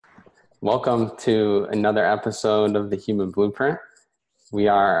Welcome to another episode of the Human Blueprint.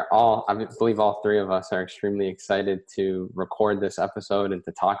 I believe all three of us are extremely excited to record this episode and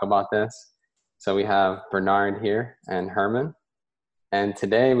to talk about this. So we have Bernard here and Herman. And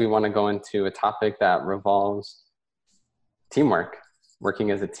today we want to go into a topic that revolves teamwork,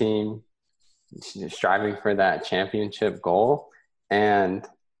 working as a team, striving for that championship goal. And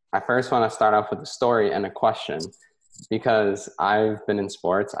I first want to start off with a story and a question. Because I've been in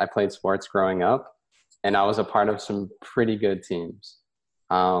sports. I played sports growing up, and I was a part of some pretty good teams.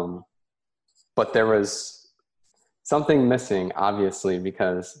 But there was something missing, obviously,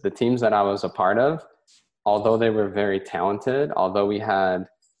 because the teams that I was a part of, although they were very talented, although we had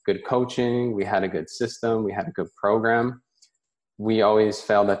good coaching, we had a good system, we had a good program, we always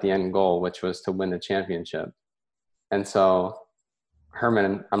failed at the end goal, which was to win the championship. And so,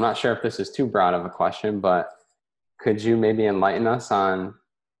 Herman, I'm not sure if this is too broad of a question, but could you maybe enlighten us on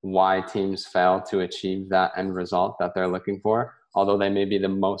why teams fail to achieve that end result that they're looking for? Although they may be the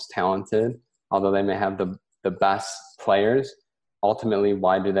most talented, although they may have the best players, ultimately,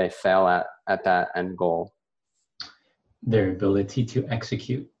 why do they fail at that end goal? Their ability to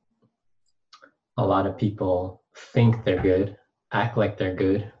execute. A lot of people think they're good, act like they're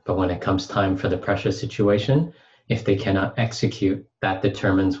good, but when it comes time for the pressure situation, if they cannot execute, that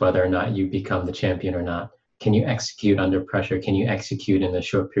determines whether or not you become the champion or not. Can you execute under pressure? Can you execute in a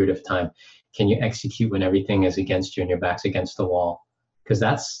short period of time? Can you execute when everything is against you and your back's against the wall? Because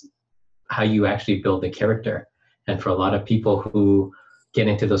that's how you actually build the character. And for a lot of people who get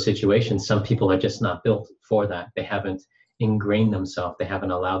into those situations, some people are just not built for that. They haven't ingrained themselves. They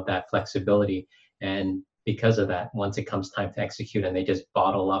haven't allowed that flexibility. And because of that, once it comes time to execute and they just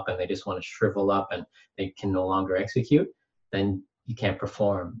bottle up and they just want to shrivel up and they can no longer execute, then you can't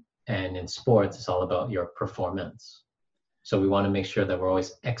perform. And in sports, it's all about your performance. So we want to make sure that we're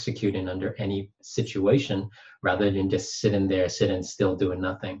always executing under any situation rather than just sitting still doing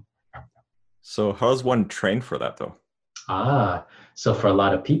nothing. So how does one train for that though? So for a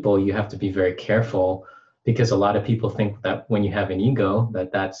lot of people, you have to be very careful because a lot of people think that when you have an ego,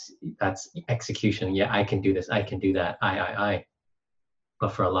 that's execution. Yeah, I can do this. I can do that. I. But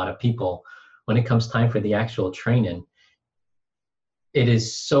for a lot of people, when it comes time for the actual training,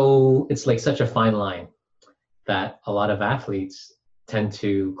 it's like such a fine line that a lot of athletes tend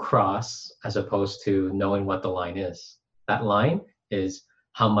to cross as opposed to knowing what the line is. That line is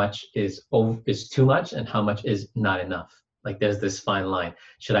how much is too much and how much is not enough. Like there's this fine line.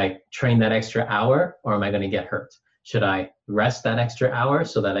 Should I train that extra hour or am I going to get hurt? Should I rest that extra hour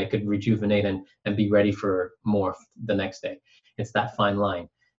so that I could rejuvenate and be ready for more the next day? It's that fine line.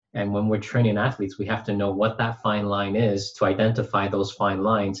 And when we're training athletes, we have to know what that fine line is to identify those fine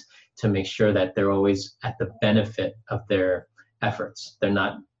lines to make sure that they're always at the benefit of their efforts. They're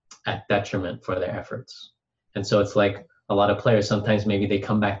not at detriment for their efforts. And so it's like a lot of players, sometimes maybe they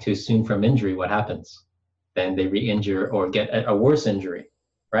come back too soon from injury. What happens? Then they re-injure or get a worse injury,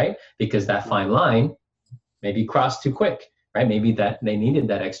 right? Because that fine line maybe crossed too quick, right? Maybe that they needed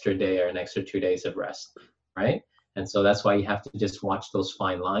that extra day or an extra 2 days of rest, right? And so that's why you have to just watch those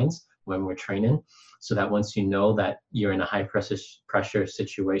fine lines when we're training so that once you know that you're in a high pressure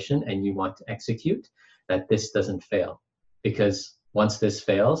situation and you want to execute, that this doesn't fail. Because once this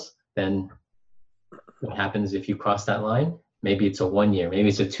fails, then what happens if you cross that line? Maybe it's a 1 year, maybe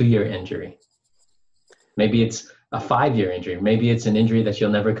it's a 2-year injury. Maybe it's a 5-year injury. Maybe it's an injury that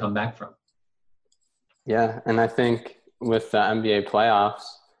you'll never come back from. Yeah, and I think with the NBA playoffs,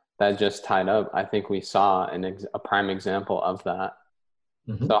 that just tied up, I think we saw a prime example of that.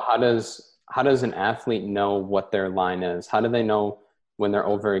 Mm-hmm. So how does an athlete know what their line is? How do they know when they're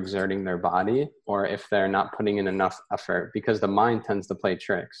overexerting their body or if they're not putting in enough effort? Because the mind tends to play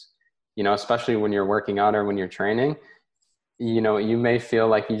tricks, especially when you're working out or when you're training. You may feel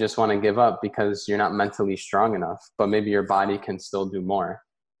like you just want to give up because you're not mentally strong enough, but maybe your body can still do more.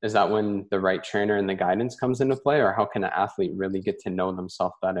 Is that when the right trainer and the guidance comes into play, or how can an athlete really get to know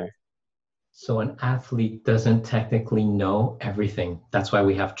themselves better? So an athlete doesn't technically know everything. That's why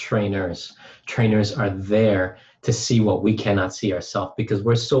we have trainers. Trainers are there to see what we cannot see ourselves because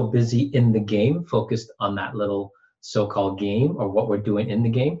we're so busy in the game, focused on that little so-called game or what we're doing in the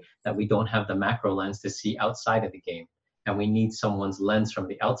game, that we don't have the macro lens to see outside of the game. And we need someone's lens from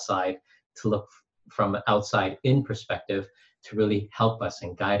the outside to look from an outside in perspective to really help us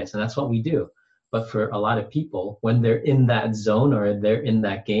and guide us. And that's what we do. But for a lot of people, when they're in that zone or they're in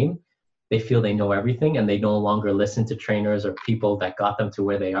that game, they feel they know everything and they no longer listen to trainers or people that got them to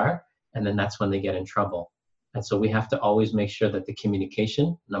where they are. And then that's when they get in trouble. And so we have to always make sure that the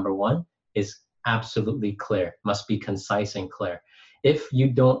communication, number one, is absolutely clear, must be concise and clear. If you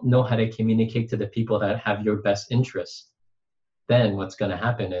don't know how to communicate to the people that have your best interest, then what's going to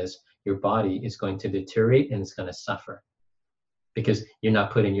happen is your body is going to deteriorate and it's going to suffer, because you're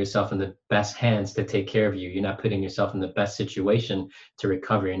not putting yourself in the best hands to take care of you. You're not putting yourself in the best situation to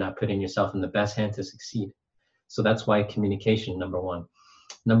recover. You're not putting yourself in the best hand to succeed. So that's why communication, number one.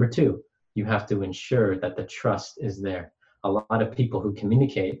 Number two, you have to ensure that the trust is there. A lot of people who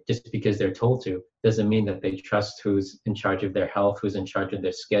communicate just because they're told to doesn't mean that they trust who's in charge of their health, who's in charge of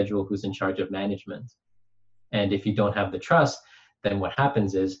their schedule, who's in charge of management. And if you don't have the trust, then what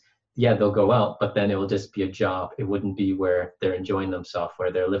happens is, yeah, they'll go out, but then it will just be a job. It wouldn't be where they're enjoying themselves,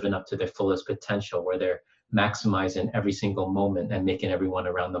 where they're living up to their fullest potential, where they're maximizing every single moment and making everyone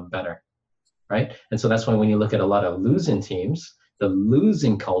around them better, right? And so that's why when you look at a lot of losing teams, the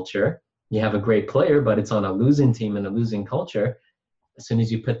losing culture, you have a great player, but it's on a losing team and a losing culture. As soon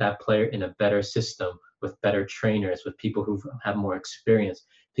as you put that player in a better system with better trainers, with people who have more experience,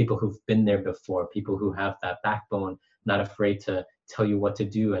 people who've been there before, people who have that backbone, not afraid to tell you what to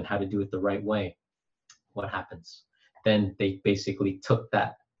do and how to do it the right way, what happens? Then they basically took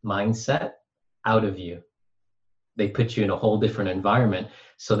that mindset out of you. They put you in a whole different environment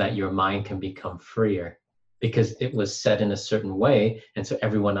so that your mind can become freer, because it was set in a certain way. And so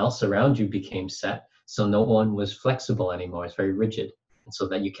everyone else around you became set. So no one was flexible anymore. It's very rigid. And so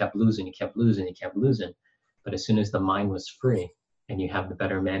that you kept losing, you kept losing, you kept losing. But as soon as the mind was free and you have the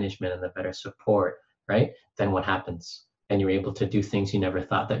better management and the better support, right? Then what happens? And you're able to do things you never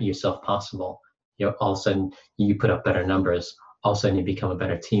thought that yourself possible. You're all of a sudden you put up better numbers. All of a sudden you become a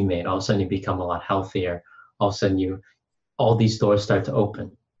better teammate. All of a sudden you become a lot healthier. All of a sudden all these doors start to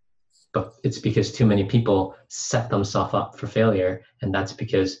open. But it's because too many people set themselves up for failure, and that's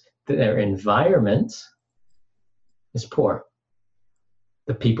because their environment is poor.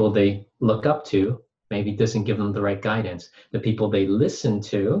 The people they look up to maybe doesn't give them the right guidance. The people they listen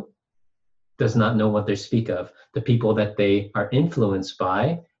to does not know what they speak of. The people that they are influenced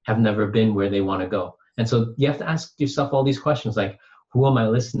by have never been where they want to go. And so you have to ask yourself all these questions like, who am I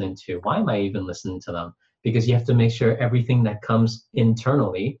listening to? Why am I even listening to them? Because you have to make sure everything that comes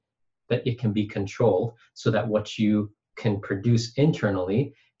internally, that it can be controlled so that what you can produce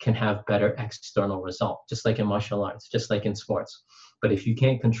internally can have better external result, just like in martial arts, just like in sports. But if you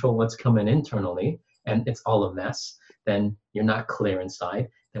can't control what's coming internally and it's all a mess, then you're not clear inside.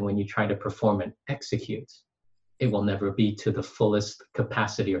 And when you try to perform and execute, it will never be to the fullest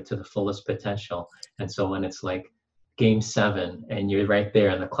capacity or to the fullest potential. And so when it's like game 7 and you're right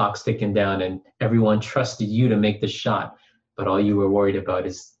there and the clock's ticking down and everyone trusted you to make the shot, but all you were worried about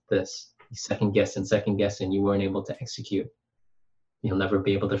is this, you second guess and you weren't able to execute, you'll never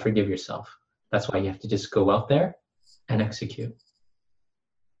be able to forgive yourself. That's why you have to just go out there and execute.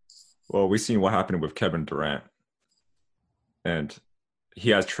 Well, we've seen what happened with Kevin Durant, and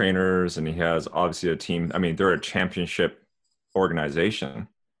he has trainers and he has obviously a team. I mean, they're a championship organization,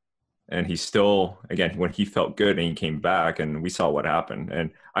 and he still, again, when he felt good and he came back and we saw what happened.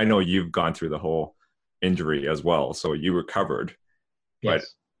 And I know you've gone through the whole injury as well, so you recovered.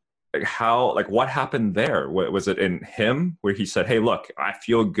 Yes. But what happened there? Was it in him where he said, hey, look, I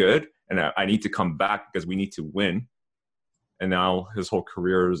feel good and I need to come back because we need to win? And now his whole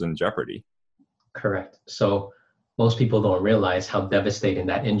career is in jeopardy. Correct. So most people don't realize how devastating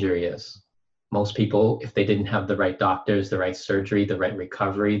that injury is. Most people, if they didn't have the right doctors, the right surgery, the right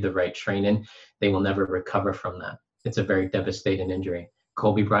recovery, the right training, they will never recover from that. It's a very devastating injury.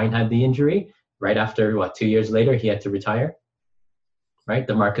 Kobe Bryant had the injury right after, 2 years later, he had to retire. Right?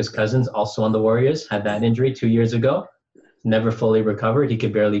 DeMarcus Cousins, also on the Warriors, had that injury 2 years ago, never fully recovered. He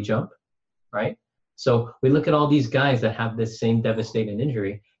could barely jump, right? So we look at all these guys that have this same devastating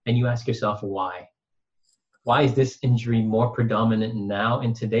injury, and you ask yourself, why? Why is this injury more predominant now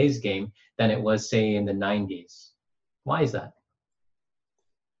in today's game than it was, say, in the 90s? Why is that?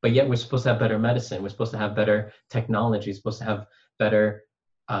 But yet we're supposed to have better medicine. We're supposed to have better technology. We're supposed to have better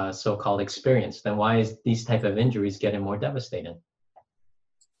so-called experience. Then why is these type of injuries getting more devastating?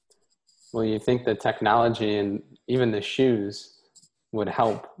 Well, you think the technology and even the shoes would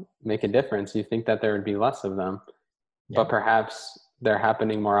help make a difference. You think that there would be less of them, but perhaps they're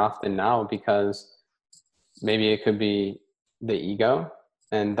happening more often now because maybe it could be the ego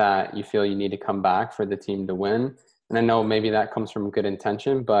and that you feel you need to come back for the team to win. And I know maybe that comes from good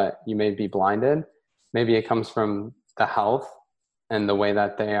intention, but you may be blinded. Maybe it comes from the health and the way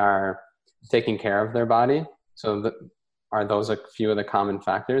that they are taking care of their body. So are those a few of the common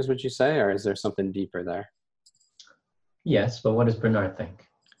factors, would you say, or is there something deeper there? Yes, but what does Bernard think?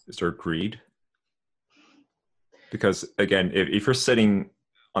 Is there greed? Because again, if you're sitting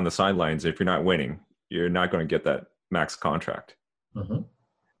on the sidelines, if you're not winning, you're not going to get that max contract. Mm-hmm.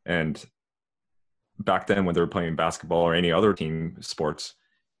 And back then when they were playing basketball or any other team sports,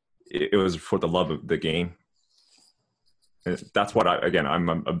 it was for the love of the game. And that's what I'm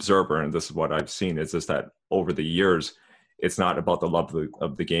an observer, and this is what I've seen, is just that over the years, it's not about the love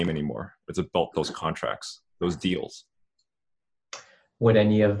of the game anymore. It's about those contracts, those deals. Would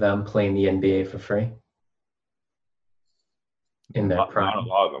any of them play in the NBA for free? In their prime? Not a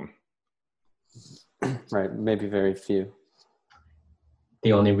lot of them. Right, maybe very few.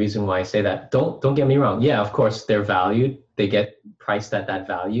 The only reason why I say that, don't get me wrong. Yeah, of course, they're valued. They get priced at that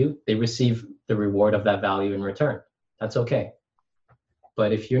value. They receive the reward of that value in return. That's okay.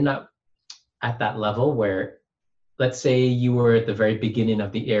 But if you're not at that level where, let's say you were at the very beginning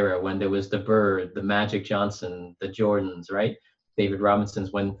of the era when there was the Bird, the Magic Johnson, the Jordans, right? David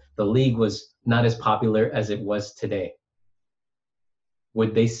Robinsons, when the league was not as popular as it was today.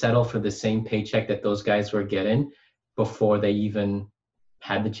 Would they settle for the same paycheck that those guys were getting before they even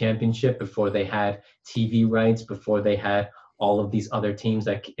had the championship, before they had TV rights, before they had all of these other teams,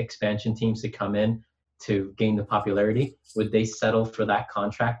 like expansion teams, to come in to gain the popularity? Would they settle for that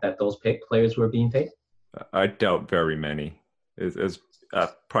contract that those players were being paid? I doubt very many. It's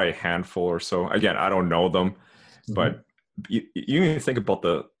probably a handful or so. Again, I don't know them, Mm-hmm. but you even think about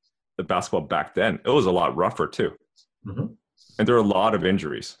the basketball back then. It was a lot rougher too. Mm-hmm. And there are a lot of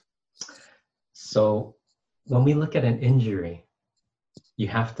injuries. So when we look at an injury, you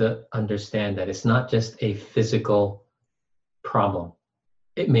have to understand that it's not just a physical problem.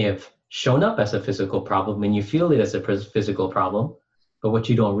 It may have shown up as a physical problem and you feel it as a physical problem, but what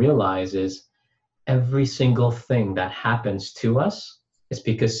you don't realize is every single thing that happens to us is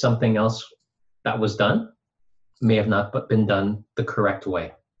because something else that was done may have not been done the correct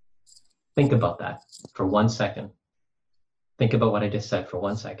way. Think about that for 1 second. Think about what I just said for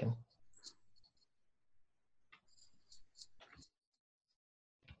 1 second.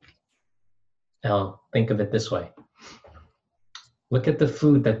 Now, think of it this way. Look at the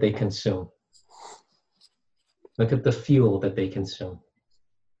food that they consume. Look at the fuel that they consume.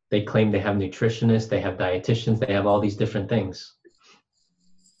 They claim they have nutritionists, they have dietitians, they have all these different things.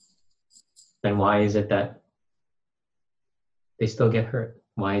 Then why is it that they still get hurt?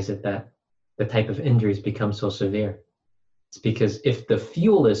 Why is it that the type of injuries become so severe? It's because if the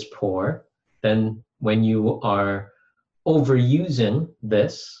fuel is poor, then when you are overusing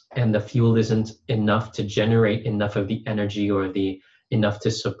this and the fuel isn't enough to generate enough of the energy or enough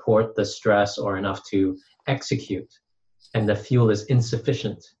to support the stress or enough to execute, and the fuel is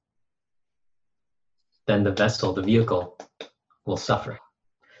insufficient, then the vessel, the vehicle, will suffer.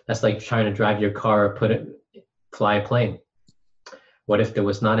 That's like trying to drive your car or fly a plane. What if there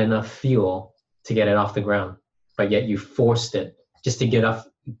was not enough fuel to get it off the ground, but yet you forced it just to get off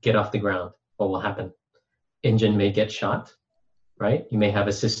the ground? What will happen? Engine may get shot, right? You may have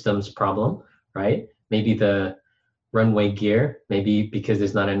a systems problem, right? Maybe the runway gear, maybe because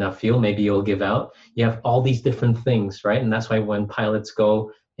there's not enough fuel, maybe you'll give out. You have all these different things, right? And that's why when pilots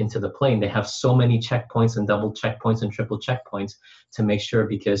go into the plane, they have so many checkpoints and double checkpoints and triple checkpoints to make sure,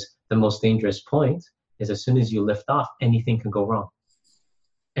 because the most dangerous point is as soon as you lift off, anything can go wrong.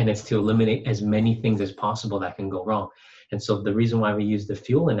 And it's to eliminate as many things as possible that can go wrong. And so the reason why we use the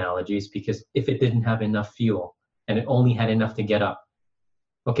fuel analogy is because if it didn't have enough fuel and it only had enough to get up,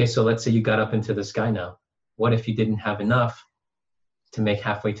 okay, so let's say you got up into the sky now. What if you didn't have enough to make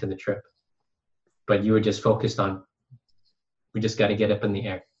halfway to the trip? But you were just focused on, we just got to get up in the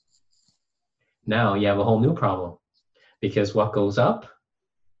air. Now you have a whole new problem, because what goes up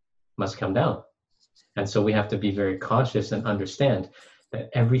must come down. And so we have to be very cautious and understand that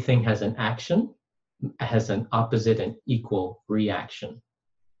everything has an action, has an opposite and equal reaction.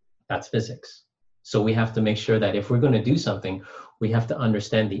 That's physics. So we have to make sure that if we're going to do something, we have to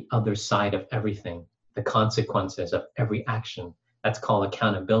understand the other side of everything, the consequences of every action. That's called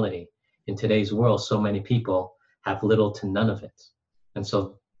accountability. In today's world, so many people have little to none of it. And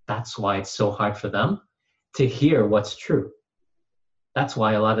so that's why it's so hard for them to hear what's true. That's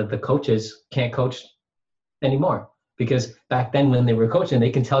why a lot of the coaches can't coach anymore. Because back then when they were coaching, they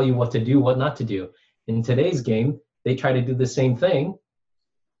can tell you what to do, what not to do. In today's game, they try to do the same thing.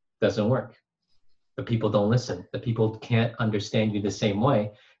 Doesn't work. The people don't listen. The people can't understand you the same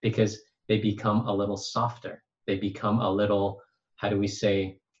way because they become a little softer. They become a little, how do we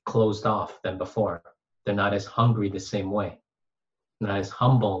say, closed off than before. They're not as hungry the same way. Not as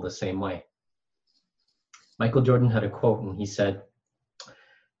humble the same way. Michael Jordan had a quote and he said,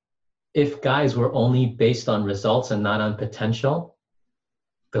 if guys were only based on results and not on potential,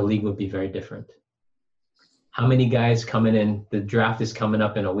 the league would be very different. How many guys coming in, the draft is coming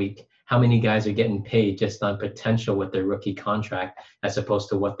up in a week. How many guys are getting paid just on potential with their rookie contract as opposed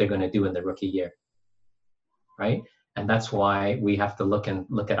to what they're going to do in the rookie year, right? And that's why we have to look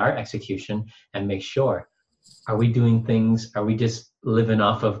at our execution and make sure, are we doing things, are we just living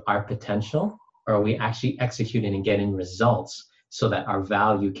off of our potential, or are we actually executing and getting results so that our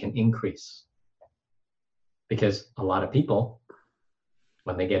value can increase? Because a lot of people,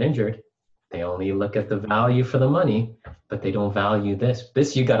 when they get injured, they only look at the value for the money, but they don't value this.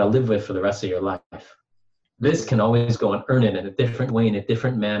 This you got to live with for the rest of your life. This can always go and earn it in a different way, in a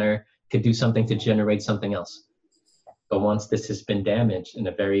different manner, could do something to generate something else. But once this has been damaged in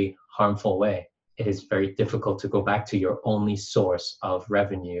a very harmful way, it is very difficult to go back to your only source of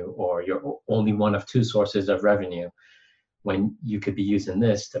revenue or your only one of two sources of revenue when you could be using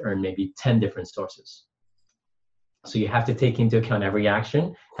this to earn maybe 10 different sources. So you have to take into account every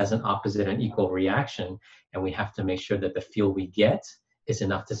action has an opposite and equal reaction, and we have to make sure that the fuel we get is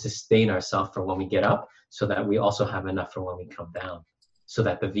enough to sustain ourselves for when we get up, so that we also have enough for when we come down, so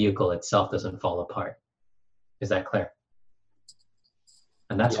that the vehicle itself doesn't fall apart. Is that clear?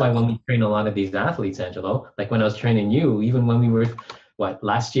 And that's why when we train a lot of these athletes, Angelo, like when I was training you, even when we were,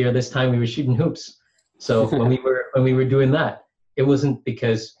 last year this time we were shooting hoops. So when we were doing that, it wasn't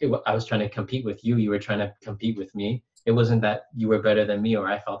because I was trying to compete with you, you were trying to compete with me. It wasn't that you were better than me or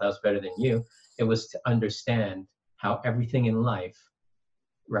I felt I was better than you. It was to understand how everything in life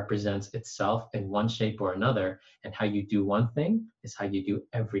represents itself in one shape or another, and how you do one thing is how you do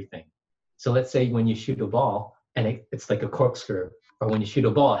everything. So let's say when you shoot a ball and it's like a corkscrew, or when you shoot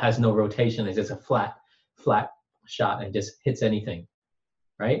a ball, it has no rotation, it's just a flat shot and it just hits anything,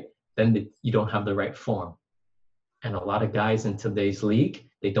 right? Then you don't have the right form. And a lot of guys in today's league,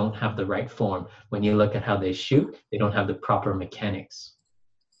 they don't have the right form. When you look at how they shoot, they don't have the proper mechanics.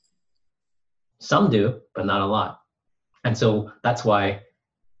 Some do, but not a lot. And so that's why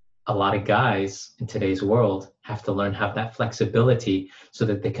a lot of guys in today's world have to learn have that flexibility so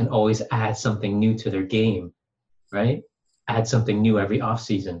that they can always add something new to their game, right? Add something new every off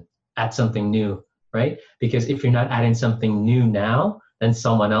season, add something new, right? Because if you're not adding something new now, then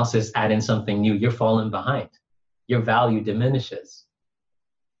someone else is adding something new, you're falling behind. Your value diminishes.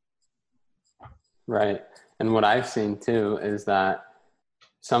 Right. And what I've seen too is that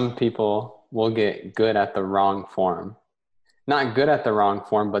some people will get good at the wrong form. Not good at the wrong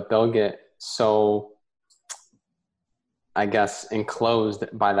form, but they'll get so, I guess, enclosed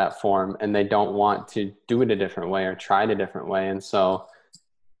by that form, and they don't want to do it a different way or try it a different way. And so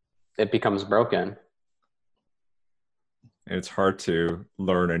it becomes broken. It's hard to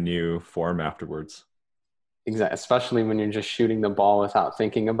learn a new form afterwards. Exactly. Especially when you're just shooting the ball without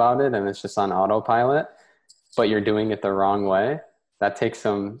thinking about it and it's just on autopilot, but you're doing it the wrong way. That takes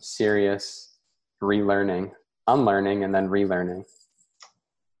some serious relearning, unlearning, and then relearning.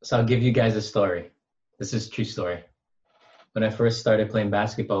 So I'll give you guys a story. This is a true story. When I first started playing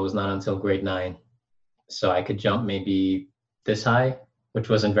basketball, it was not until grade 9. So I could jump maybe this high, which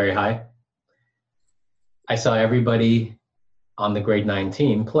wasn't very high. I saw everybody on the grade 9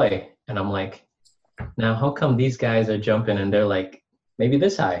 team play, and I'm like, now how come these guys are jumping and they're like maybe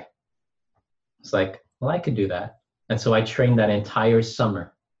this high? It's like, well, I could do that. And so I trained that entire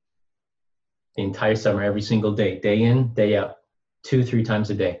summer. The entire summer, every single day, day in, day out, 2-3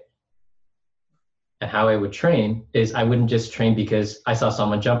 times a day. And how I would train is I wouldn't just train because I saw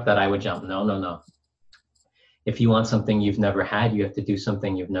someone jump that I would jump. No. If you want something you've never had, you have to do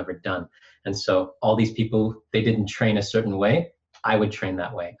something you've never done. And so all these people, they didn't train a certain way. I would train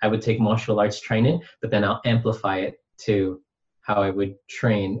that way. I would take martial arts training, but then I'll amplify it to how I would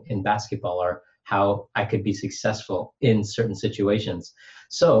train in basketball or how I could be successful in certain situations.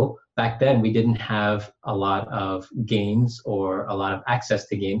 So back then we didn't have a lot of games or a lot of access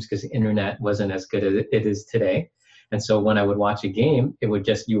to games because the internet wasn't as good as it is today. And so when I would watch a game, it would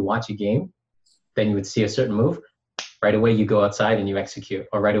just, you watch a game, then you would see a certain move, right away you go outside and you execute,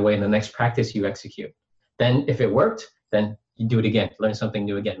 or right away in the next practice you execute. Then if it worked, then you do it again, learn something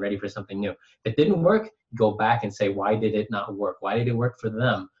new again, ready for something new. If it didn't work, go back and say, why did it not work? Why did it work for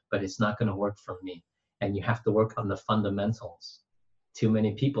them, but it's not going to work for me? And you have to work on the fundamentals. Too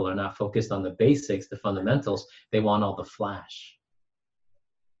many people are not focused on the basics, the fundamentals. They want all the flash.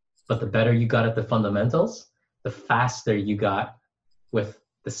 But the better you got at the fundamentals, the faster you got with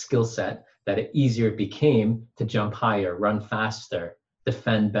the skill set, that it easier it became to jump higher, run faster,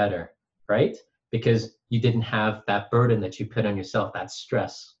 defend better, right? Because you didn't have that burden that you put on yourself, that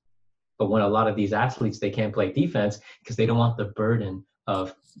stress. But when a lot of these athletes, they can't play defense because they don't want the burden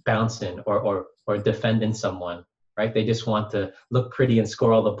of bouncing or defending someone, right? They just want to look pretty and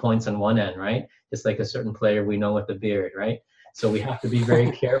score all the points on one end, right? Just like a certain player we know with the beard, right? So we have to be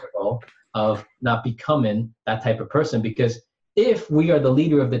very careful of not becoming that type of person, because if we are the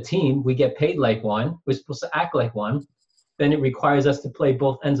leader of the team, we get paid like one, we're supposed to act like one, then it requires us to play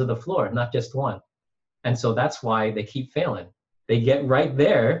both ends of the floor, not just one. And so that's why they keep failing. They get right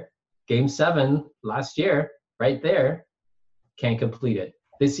there, game 7 last year, right there, can't complete it.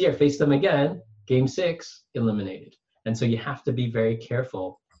 This year, face them again, game 6, eliminated. And so you have to be very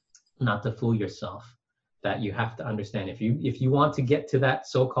careful not to fool yourself, that you have to understand if you want to get to that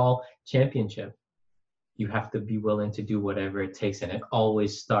so-called championship, you have to be willing to do whatever it takes. And it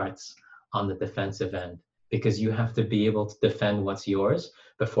always starts on the defensive end, because you have to be able to defend what's yours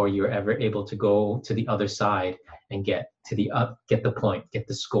before you're ever able to go to the other side and get the point, get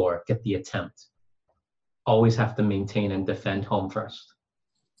the score, get the attempt. Always have to maintain and defend home first.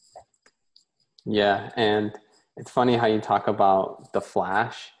 Yeah, and it's funny how you talk about the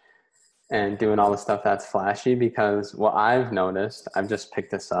flash and doing all the stuff that's flashy, because what I've noticed, I've just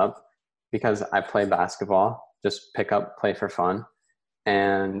picked this up because I play basketball, just pick up, play for fun.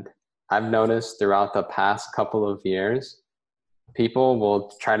 And I've noticed throughout the past couple of years, people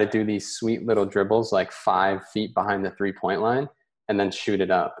will try to do these sweet little dribbles like 5 feet behind the 3-point line and then shoot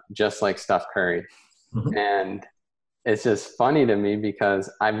it up, just like Steph Curry. Mm-hmm. And it's just funny to me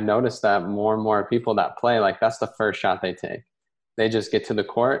because I've noticed that more and more people that play, like that's the first shot they take. They just get to the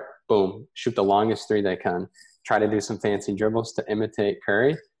court, boom, shoot the longest 3 they can, try to do some fancy dribbles to imitate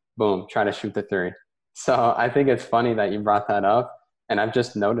Curry, boom, try to shoot the 3. So I think it's funny that you brought that up, and I've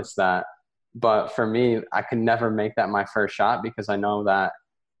just noticed that. But for me, I could never make that my first shot, because I know that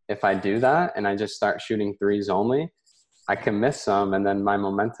if I do that and I just start shooting 3s only, I can miss some and then my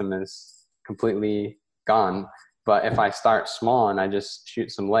momentum is completely gone. But if I start small and I just shoot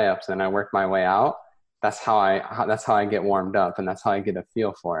some layups and I work my way out, that's how I get warmed up, and that's how I get a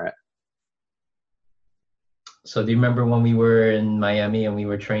feel for it. So do you remember when we were in Miami and we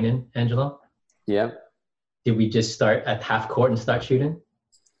were training, Angelo? Yep. Did we just start at half court and start shooting?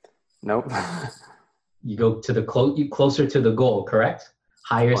 Nope. You go to the closer to the goal, correct?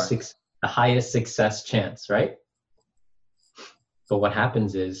 The highest success chance, right? But what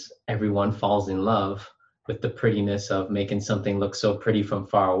happens is everyone falls in love with the prettiness of making something look so pretty from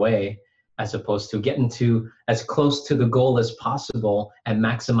far away, as opposed to getting to as close to the goal as possible and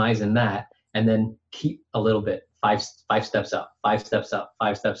maximizing that, and then keep a little bit, five steps up, 5 steps up,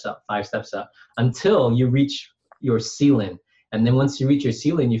 5 steps up, 5 steps up, until you reach your ceiling. And then once you reach your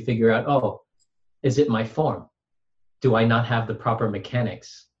ceiling, you figure out, oh, is it my form? Do I not have the proper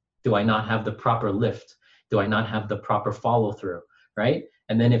mechanics? Do I not have the proper lift? Do I not have the proper follow through, right?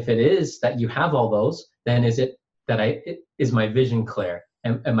 And then if it is that you have all those, then is it that is my vision clear?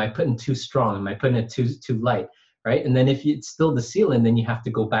 Am I putting too strong? Am I putting it too light, right? And then if it's still the ceiling, then you have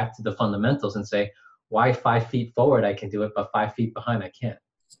to go back to the fundamentals and say, why 5 feet forward I can do it, but 5 feet behind I can't?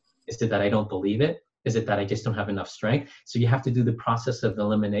 Is it that I don't believe it? Is it that I just don't have enough strength? So you have to do the process of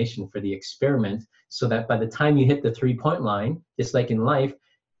elimination for the experiment, so that by the time you hit the 3-point line, just like in life,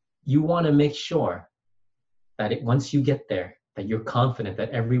 you want to make sure that once you get there, that you're confident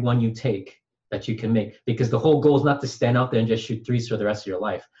that every one you take, that you can make. Because the whole goal is not to stand out there and just shoot 3s for the rest of your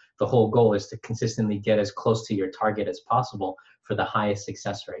life. The whole goal is to consistently get as close to your target as possible for the highest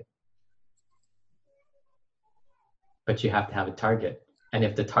success rate. But you have to have a target. And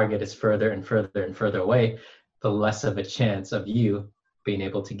if the target is further and further and further away, the less of a chance of you being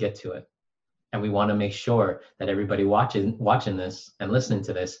able to get to it. And we want to make sure that everybody watching this and listening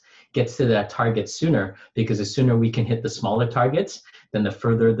to this gets to that target sooner, because the sooner we can hit the smaller targets, then the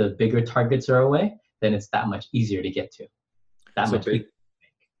further the bigger targets are away, then it's that much easier to get to.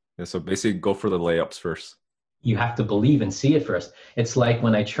 So basically go for the layups first. You have to believe and see it first. It's like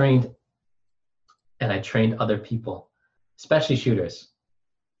when I trained other people, especially shooters.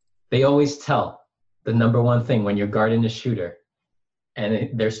 They always tell the number one thing when you're guarding a shooter and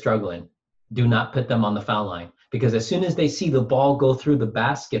they're struggling, do not put them on the foul line. Because as soon as they see the ball go through the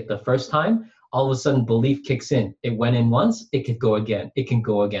basket the first time, all of a sudden belief kicks in. It went in once, it could go again, it can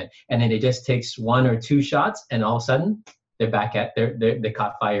go again. And then it just takes 1 or 2 shots and all of a sudden they're back at, they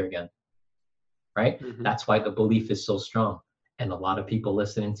caught fire again, right? Mm-hmm. That's why the belief is so strong. And a lot of people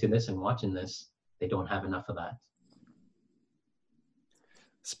listening to this and watching this, they don't have enough of that.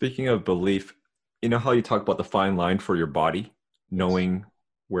 Speaking of belief, you know how you talk about the fine line for your body, knowing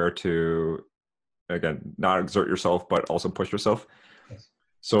where to, again, not exert yourself, but also push yourself. Yes.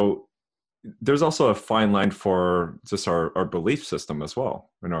 So there's also a fine line for just our belief system as well,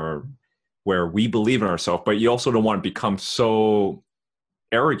 where we believe in ourselves, but you also don't want to become so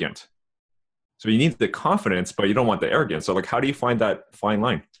arrogant. So you need the confidence, but you don't want the arrogance. So like, how do you find that fine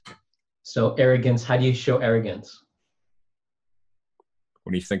line? So arrogance, how do you show arrogance?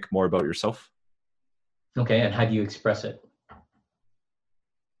 when you think more about yourself. Okay, and how do you express it?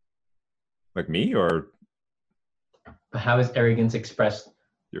 Like me, or How is arrogance expressed?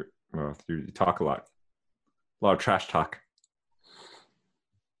 you talk a lot of trash talk.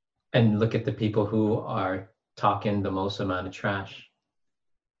 And look at the people who are talking the most amount of trash.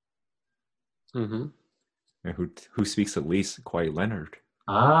 Mm-hmm. And who speaks the least? Kawhi Leonard.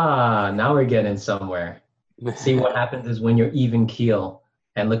 Ah, now we're getting somewhere. See, what happens is when you're even keel,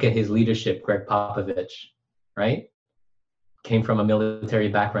 and look at his leadership, Greg Popovich, right? Came from a military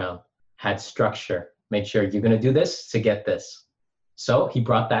background, had structure, made sure you're going to do this to get this. So he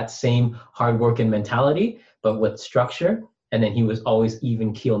brought that same hard working mentality, but with structure. And then he was always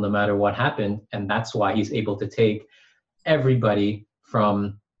even keel no matter what happened. And that's why he's able to take everybody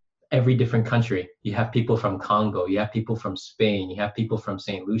from every different country. You have people from Congo, you have people from Spain, you have people from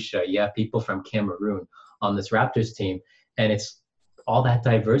St. Lucia, you have people from Cameroon on this Raptors team. And it's all that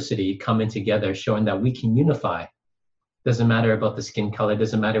diversity coming together, showing that we can unify. Doesn't matter about the skin color,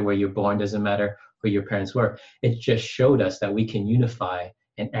 doesn't matter where you're born, doesn't matter who your parents were. It just showed us that we can unify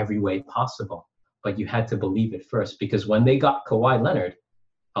in every way possible. But you had to believe it first, because when they got Kawhi Leonard,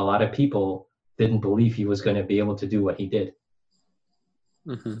 a lot of people didn't believe he was going to be able to do what he did.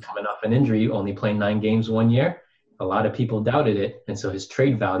 Mm-hmm. Coming off an injury, only playing 9 games 1 year, a lot of people doubted it, and so his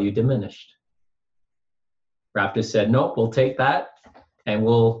trade value diminished. Raptors said, nope, we'll take that, and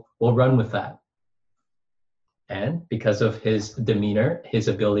we'll run with that. And because of his demeanor, his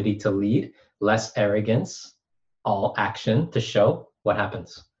ability to lead, less arrogance, all action to show, what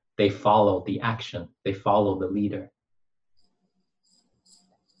happens? They follow the action. They follow the leader.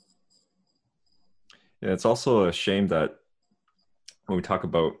 Yeah, it's also a shame that when we talk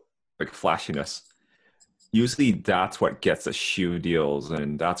about like flashiness, usually that's what gets us shoe deals,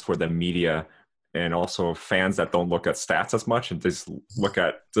 and that's where the media and also fans that don't look at stats as much and just look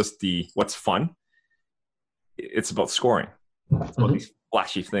at just what's fun. It's about scoring. It's about these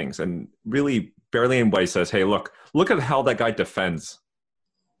flashy things, and really barely anybody says, "Hey, look at how that guy defends."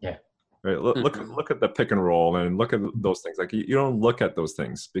 Yeah. Right. Look at the pick and roll, and look at those things. Like you don't look at those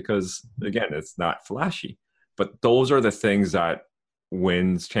things because again, it's not flashy. But those are the things that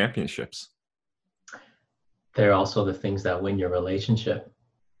wins championships. They're also the things that win your relationship.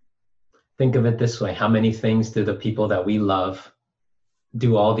 Think of it this way. How many things do the people that we love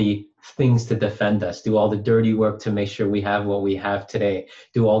do all the things to defend us, do all the dirty work to make sure we have what we have today,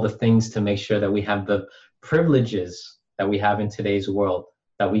 do all the things to make sure that we have the privileges that we have in today's world,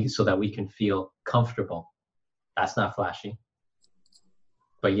 so that we can feel comfortable? That's not flashy.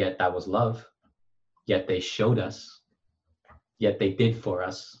 But yet that was love. Yet they showed us. Yet they did for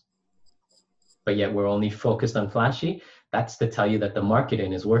us. But yet we're only focused on flashy. That's to tell you that the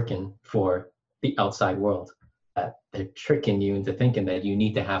marketing is working for the outside world. That they're tricking you into thinking that you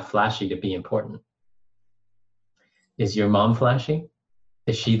need to have flashy to be important. Is your mom flashy?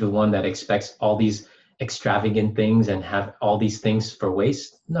 Is she the one that expects all these extravagant things and have all these things for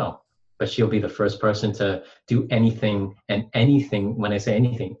waste? No, but she'll be the first person to do anything and anything, when I say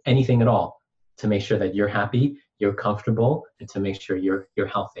anything, anything at all, to make sure that you're happy, you're comfortable, and to make sure you're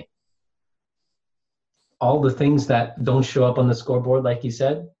healthy. All the things that don't show up on the scoreboard, like you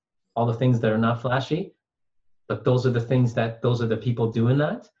said, all the things that are not flashy, but those are the people doing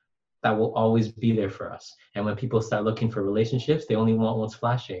that will always be there for us. And when people start looking for relationships, they only want what's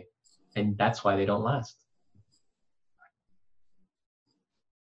flashy. And that's why they don't last.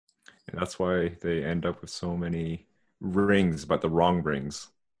 And that's why they end up with so many rings, but the wrong rings.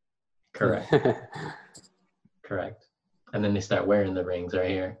 Correct. Correct. And then they start wearing the rings right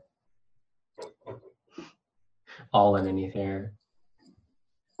here. All underneath here.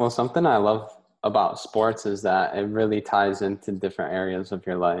 Well, something I love about sports is that it really ties into different areas of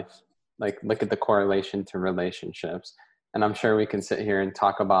your life. Like, look at the correlation to relationships. And I'm sure we can sit here and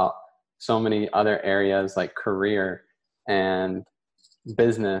talk about so many other areas like career and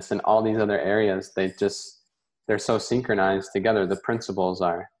business and all these other areas. They're so synchronized together. The principles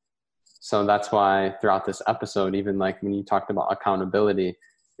are. So that's why throughout this episode, even like when you talked about accountability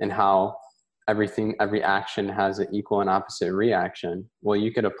and how every action has an equal and opposite reaction. Well,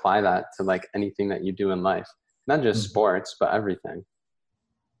 you could apply that to like anything that you do in life, not just sports, but everything.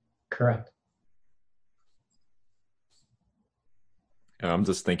 Correct. And I'm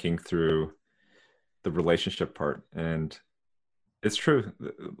just thinking through the relationship part, and it's true.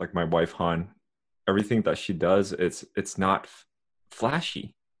 Like my wife, Han, everything that she does, it's not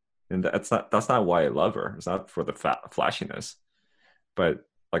flashy, and that's not why I love her. It's not for the flashiness, but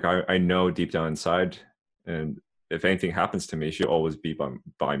like I know deep down inside, and if anything happens to me, she'll always be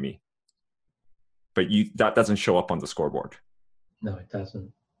by me. But that doesn't show up on the scoreboard. No, it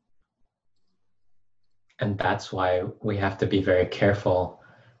doesn't. And that's why we have to be very careful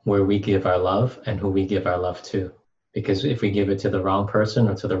where we give our love and who we give our love to. Because if we give it to the wrong person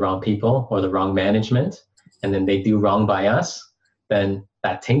or to the wrong people or the wrong management, and then they do wrong by us, then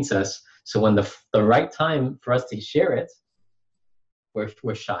that taints us. So when the right time for us to share it,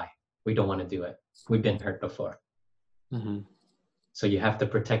 we're shy. We don't want to do it. We've been hurt before. Mm-hmm. So you have to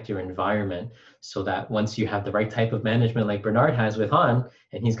protect your environment so that once you have the right type of management like Bernard has with Han,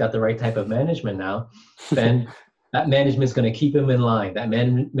 and he's got the right type of management now, then that management's going to keep him in line. That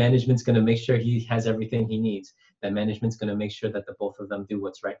management's going to make sure he has everything he needs. That management's going to make sure that the both of them do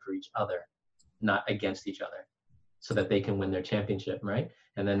what's right for each other, not against each other, so that they can win their championship, right?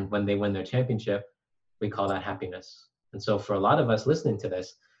 And then when they win their championship, we call that happiness. And so for a lot of us listening to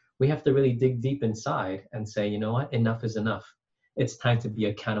this, we have to really dig deep inside and say, you know what, enough is enough. It's time to be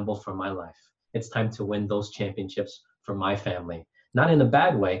accountable for my life. It's time to win those championships for my family. Not in a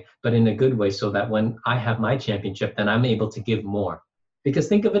bad way, but in a good way, so that when I have my championship, then I'm able to give more. Because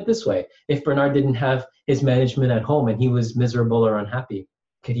think of it this way. If Bernard didn't have his management at home and he was miserable or unhappy,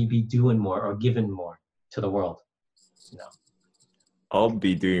 could he be doing more or giving more to the world? No. I'll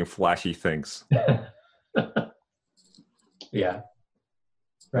be doing flashy things. Yeah.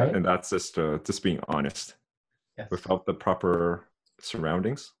 Right? And that's just being honest. Yes. Without the proper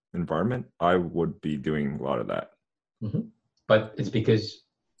surroundings, environment, I would be doing a lot of that. Mm-hmm. But it's because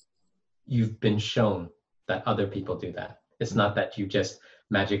you've been shown that other people do that. It's not that you just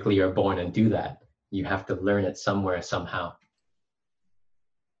magically are born and do that. You have to learn it somewhere, somehow.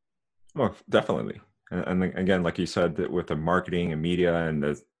 Well, definitely. And again, like you said, that with the marketing and media and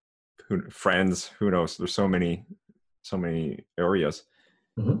the friends, who knows? There's so many areas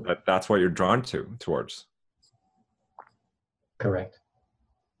that's what you're drawn towards. Correct.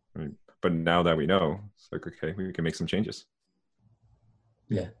 I mean, but now that we know, it's like, okay, we can make some changes.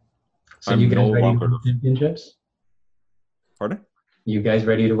 Yeah. So you guys ready to win championships? Pardon? You guys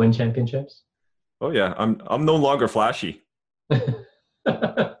ready to win championships? Oh yeah, I'm no longer flashy.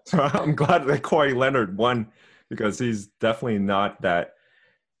 So I'm glad that Kawhi Leonard won, because he's definitely not that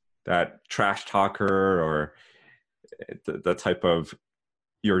trash talker or the type of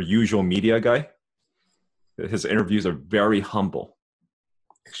your usual media guy. His interviews are very humble.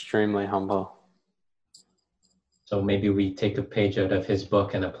 Extremely humble. So maybe we take a page out of his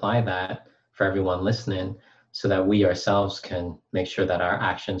book and apply that for everyone listening, so that we ourselves can make sure that our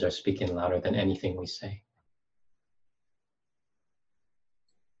actions are speaking louder than anything we say.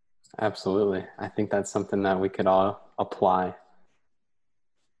 Absolutely. I think that's something that we could all apply.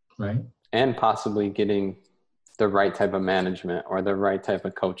 Right. And possibly getting the right type of management or the right type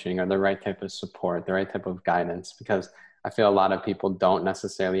of coaching or the right type of support, the right type of guidance, because I feel a lot of people don't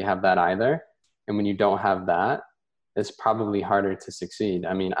necessarily have that either. And when you don't have that, it's probably harder to succeed.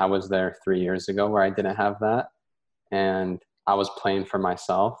 I mean, I was there 3 years ago where I didn't have that. And I was playing for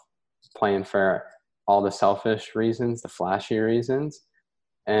myself, playing for all the selfish reasons, the flashy reasons.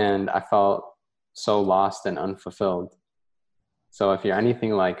 And I felt so lost and unfulfilled. So if you're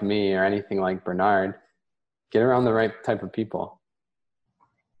anything like me or anything like Bernard, get around the right type of people.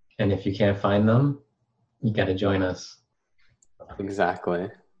 And if you can't find them, you got to join us. Exactly.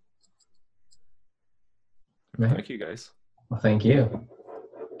 Right. Thank you, guys. Well, thank you.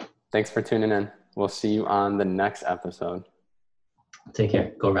 Thanks for tuning in. We'll see you on the next episode. Take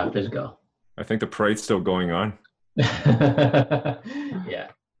care. Go Raptors, go. I think the parade's still going on. Yeah.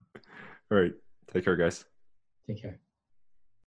 All right. Take care, guys. Take care.